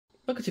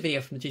Welcome to a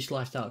video from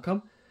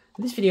thedigitalLifestyle.com.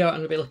 In this video I'm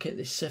going to be looking at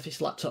this Surface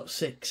Laptop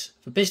 6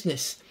 for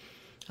business.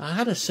 I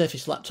had a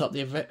Surface laptop,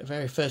 the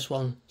very first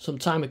one, some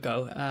time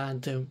ago,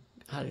 and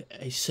had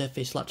a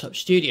Surface Laptop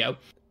Studio.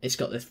 It's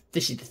got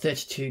this is the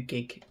 32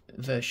 gig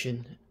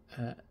version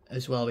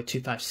as well, with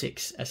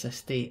 256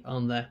 SSD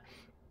on there.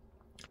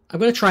 I'm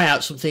going to try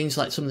out some things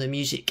like some of the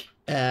music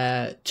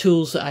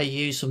tools that I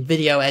use, some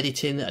video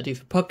editing that I do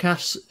for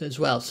podcasts as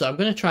well. So I'm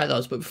going to try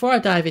those. But before I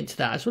dive into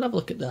that, I just want to have a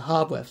look at the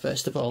hardware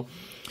first of all.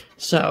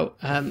 So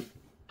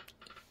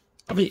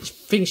it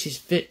finishes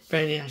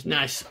very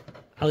nice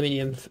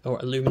aluminium or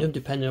aluminum,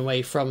 depending on where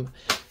you're from,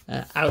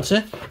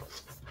 outer.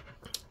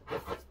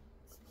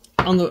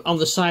 On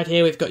the side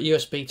here, we've got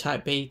USB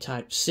Type B,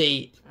 Type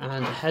C,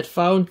 and a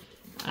headphone,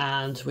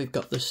 and we've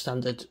got the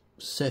standard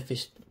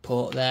Surface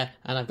port there,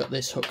 and I've got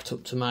this hooked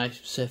up to my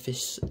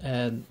Surface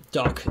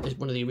dock. It's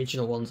one of the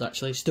original ones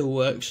actually, still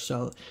works,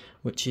 so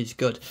which is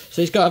good.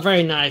 So it's got a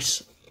very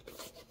nice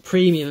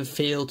premium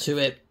feel to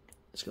it.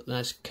 It's got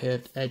nice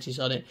curved edges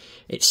on it.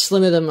 It's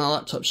slimmer than my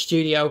Laptop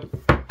Studio.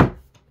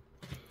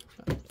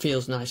 It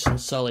feels nice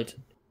and solid.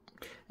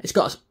 It's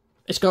got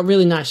a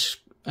really nice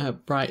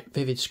bright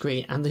vivid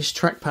screen, and this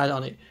trackpad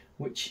on it,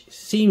 which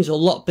seems a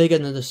lot bigger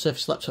than the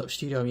Surface Laptop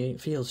Studio. I mean, it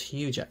feels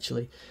huge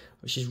actually,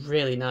 which is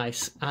really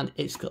nice, and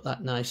it's got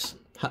that nice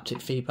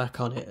haptic feedback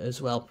on it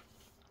as well.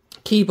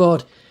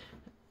 Keyboard,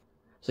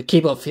 the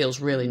keyboard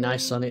feels really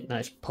nice on it,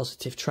 nice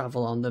positive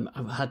travel on them.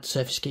 I've had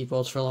Surface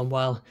keyboards for a long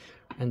while,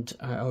 and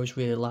I always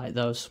really like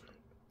those.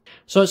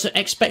 So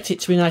expect it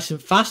to be nice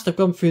and fast. I've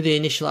gone through the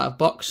initial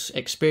out-of-box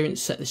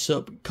experience, set this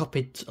up,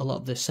 copied a lot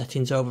of the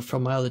settings over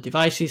from my other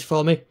devices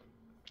for me,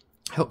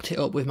 hooked it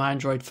up with my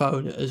Android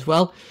phone as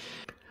well.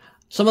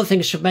 Some other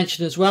things I should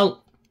mention as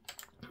well.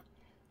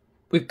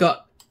 We've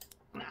got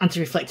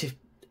anti-reflective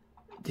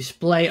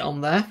display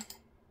on there,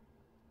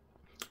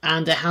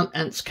 and a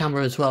hand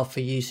camera as well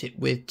for use it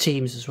with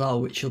Teams as well,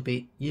 which will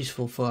be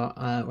useful for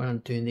when I'm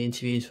doing the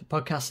interviews for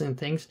podcasting and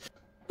things.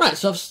 Right,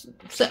 so I've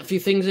set a few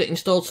things,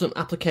 installed some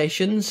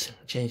applications,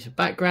 changed the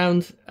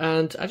background,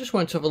 and I just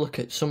wanted to have a look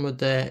at some of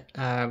the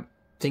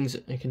things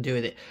that you can do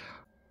with it.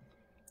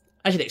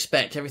 As you'd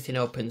expect, everything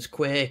opens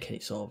quick and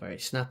it's all very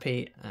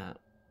snappy,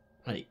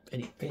 and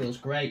it feels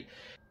great.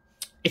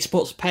 It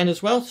supports a pen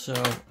as well, so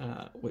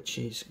which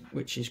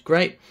is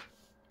great.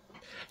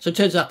 So in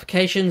terms of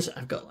applications,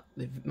 I've got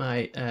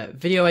my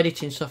video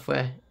editing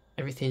software.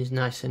 Everything's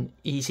nice and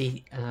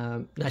easy,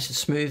 nice and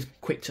smooth,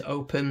 quick to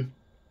open.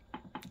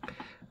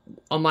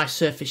 On my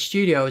Surface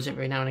Studios,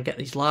 every now and I get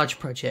these large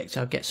projects,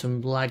 I'll get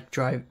some lag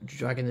dragging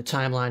the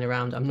timeline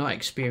around. I'm not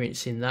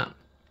experiencing that,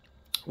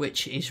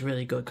 which is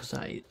really good, because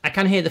I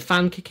can hear the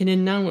fan kicking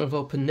in now when I've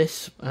opened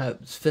this.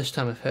 It's the first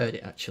time I've heard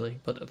it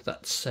actually, but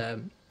that's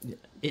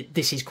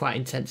this is quite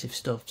intensive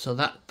stuff, so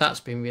that's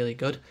been really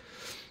good.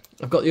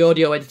 I've got the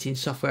audio editing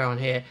software on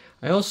here.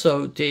 I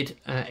also did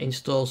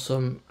install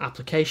some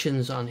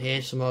applications on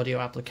here, some audio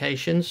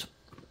applications,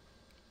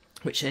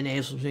 which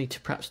enables me to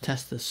perhaps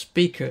test the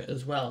speaker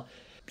as well.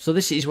 So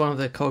this is one of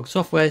the COG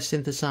software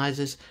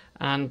synthesizers,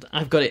 and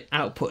I've got it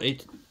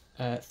outputted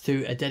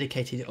through a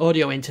dedicated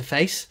audio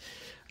interface,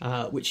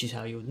 which is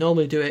how you would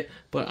normally do it,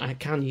 but I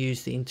can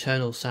use the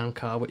internal sound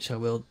card, which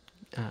we'll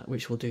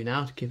do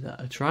now to give that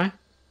a try.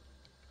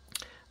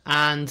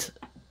 And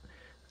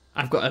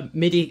I've got a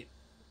MIDI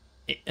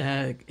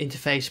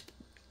interface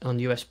on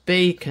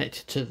USB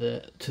connected to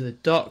the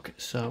dock,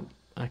 so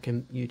I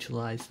can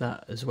utilize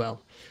that as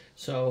well.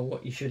 So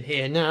what you should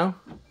hear now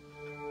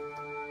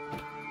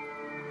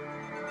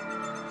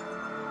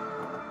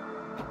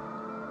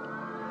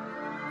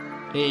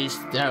is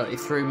directly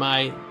through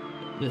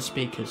the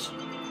speakers.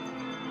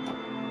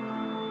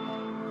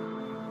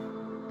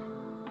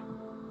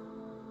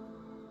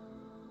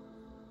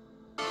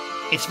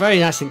 It's very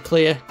nice and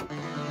clear.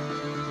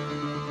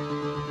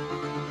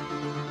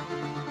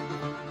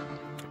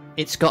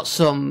 It's got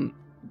some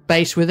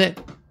bass with it,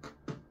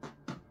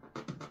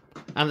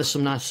 and there's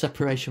some nice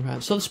separation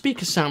around. So the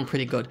speakers sound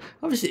pretty good.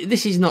 Obviously,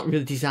 this is not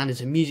really designed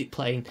as a music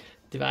playing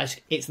device.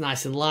 It's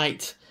nice and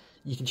light.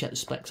 You can check the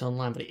specs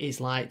online, but it is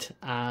light,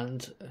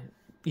 and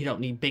you don't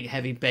need big,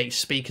 heavy bass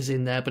speakers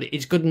in there. But it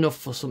is good enough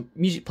for some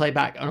music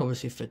playback, and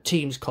obviously for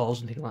Teams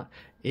calls and things like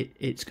that,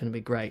 it's going to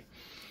be great.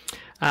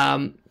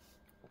 The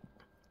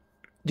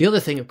other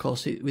thing, of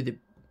course, with the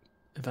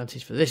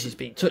advantage for this is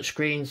being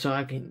touchscreen, so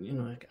I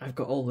can, I've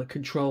got all the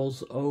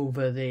controls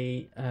over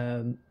the.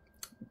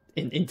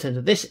 In terms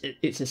of this,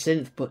 it's a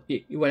synth, but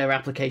whatever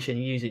application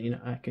you're using,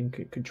 I can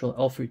control it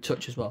all through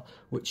touch as well,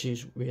 which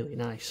is really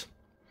nice.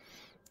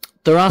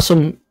 There are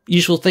some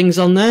useful things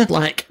on there,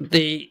 like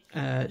the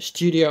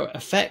studio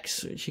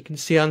effects, which you can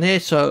see on here.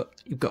 So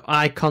you've got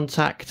eye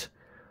contact,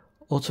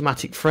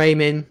 automatic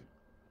framing,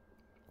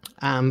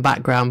 and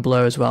background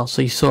blur as well.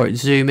 So you saw it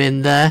zoom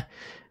in there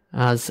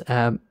as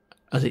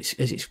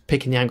it's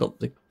picking the angle.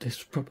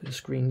 Probably the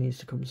screen needs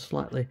to come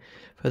slightly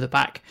further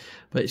back,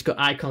 but it's got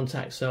eye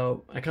contact,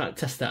 so I can't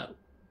test that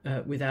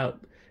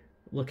without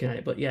looking at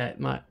it. But yeah, it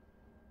might,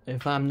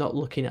 if I'm not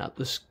looking at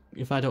this,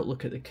 if I don't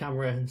look at the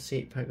camera and see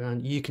it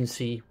background, you can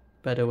see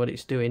better what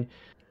it's doing.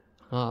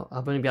 I'll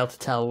only be able to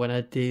tell when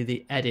I do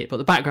the edit, but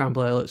the background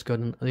blur looks good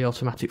and the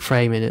automatic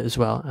frame in it as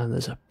well, and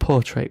there's a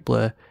portrait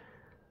blur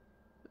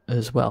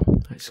as well.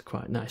 It's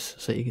quite nice,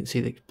 so you can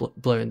see the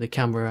blurring the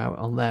camera out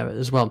on there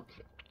as well.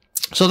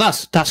 So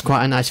that's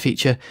quite a nice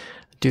feature.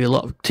 I do a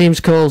lot of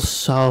Teams calls,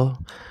 so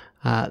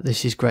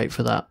this is great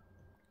for that.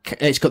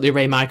 It's got the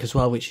Array mic as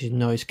well, which is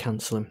noise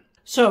cancelling.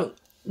 So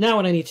now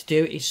what I need to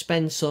do is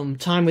spend some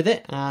time with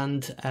it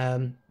and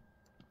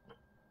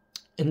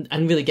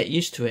really get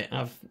used to it.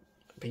 I've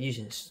been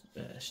using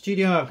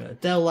Studio. I've got a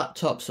Dell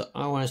laptop, so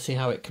I want to see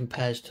how it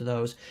compares to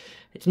those.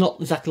 It's not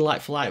exactly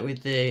like for like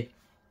with the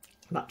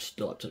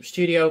laptop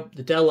Studio.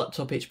 The Dell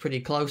laptop, it's pretty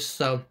close,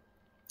 so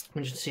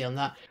I'm just see on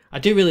that. I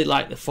do really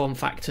like the form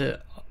factor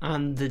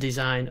and the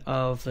design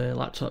of the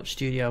laptop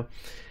Studio.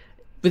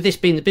 With this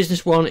being the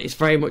business one, it's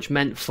very much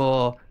meant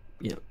for,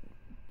 you know,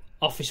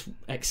 Office,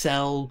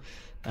 Excel,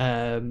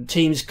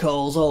 Teams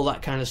calls, all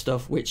that kind of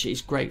stuff, which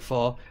is great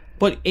for.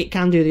 But it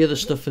can do the other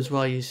stuff as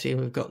well. You see,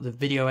 we've got the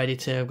video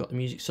editor, we've got the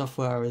music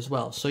software as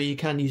well. So you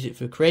can use it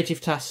for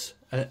creative tasks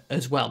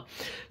as well.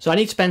 So I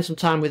need to spend some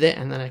time with it,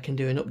 and then I can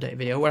do an update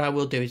video. What I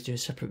will do is do a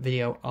separate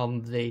video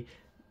on the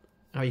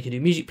how you can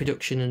do music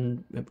production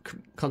and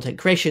content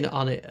creation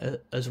on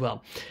it as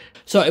well.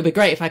 So it'd be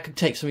great if I could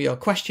take some of your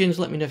questions.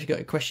 Let me know if you've got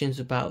any questions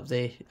about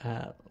the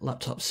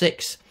Laptop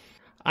 6.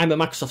 I'm a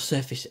Microsoft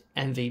Surface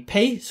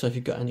MVP, so if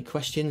you've got any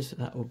questions,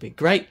 that would be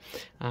great.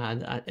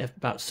 And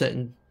about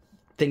certain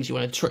things you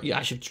want to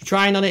I should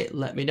try on it,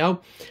 let me know.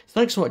 So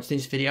thanks for watching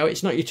this video.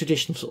 It's not your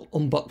traditional sort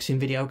of unboxing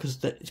video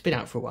because it's been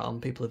out for a while and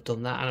people have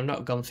done that, and I've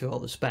not gone through all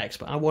the specs,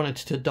 but I wanted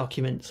to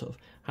document sort of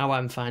how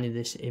I'm finding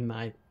this in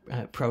my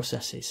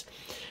processes.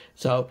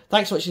 So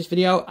thanks for watching this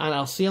video, and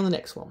I'll see you on the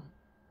next one.